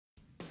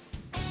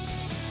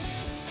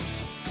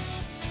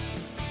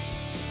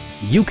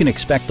You can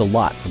expect a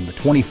lot from the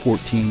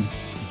 2014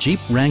 Jeep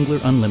Wrangler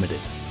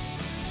Unlimited.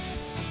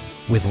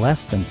 With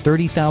less than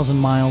 30,000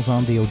 miles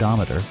on the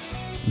odometer,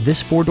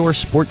 this four-door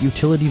sport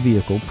utility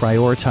vehicle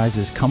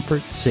prioritizes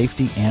comfort,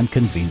 safety, and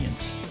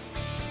convenience.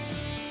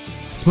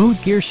 Smooth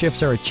gear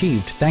shifts are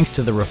achieved thanks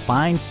to the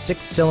refined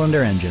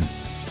 6-cylinder engine.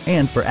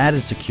 And for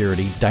added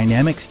security,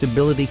 dynamic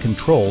stability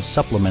control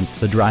supplements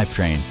the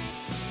drivetrain.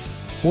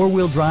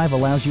 Four-wheel drive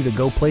allows you to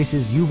go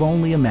places you've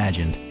only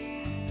imagined.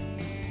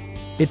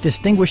 It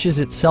distinguishes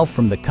itself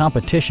from the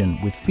competition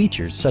with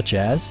features such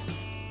as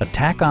a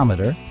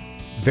tachometer,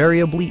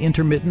 variably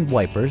intermittent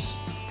wipers,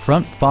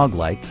 front fog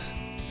lights,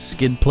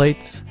 skid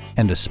plates,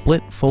 and a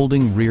split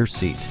folding rear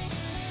seat.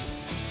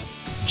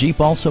 Jeep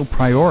also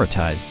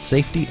prioritized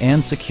safety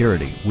and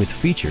security with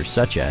features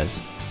such as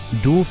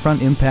dual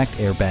front impact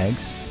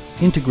airbags,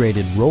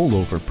 integrated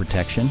rollover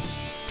protection,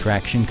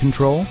 traction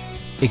control,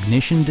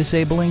 ignition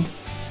disabling,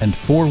 and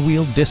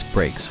four-wheel disc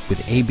brakes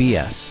with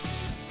ABS.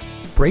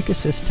 Brake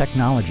Assist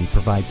technology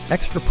provides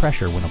extra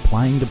pressure when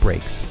applying the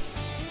brakes.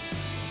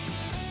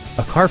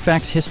 A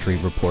Carfax history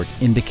report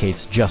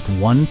indicates just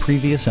one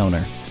previous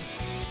owner.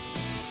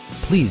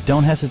 Please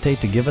don't hesitate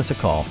to give us a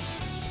call.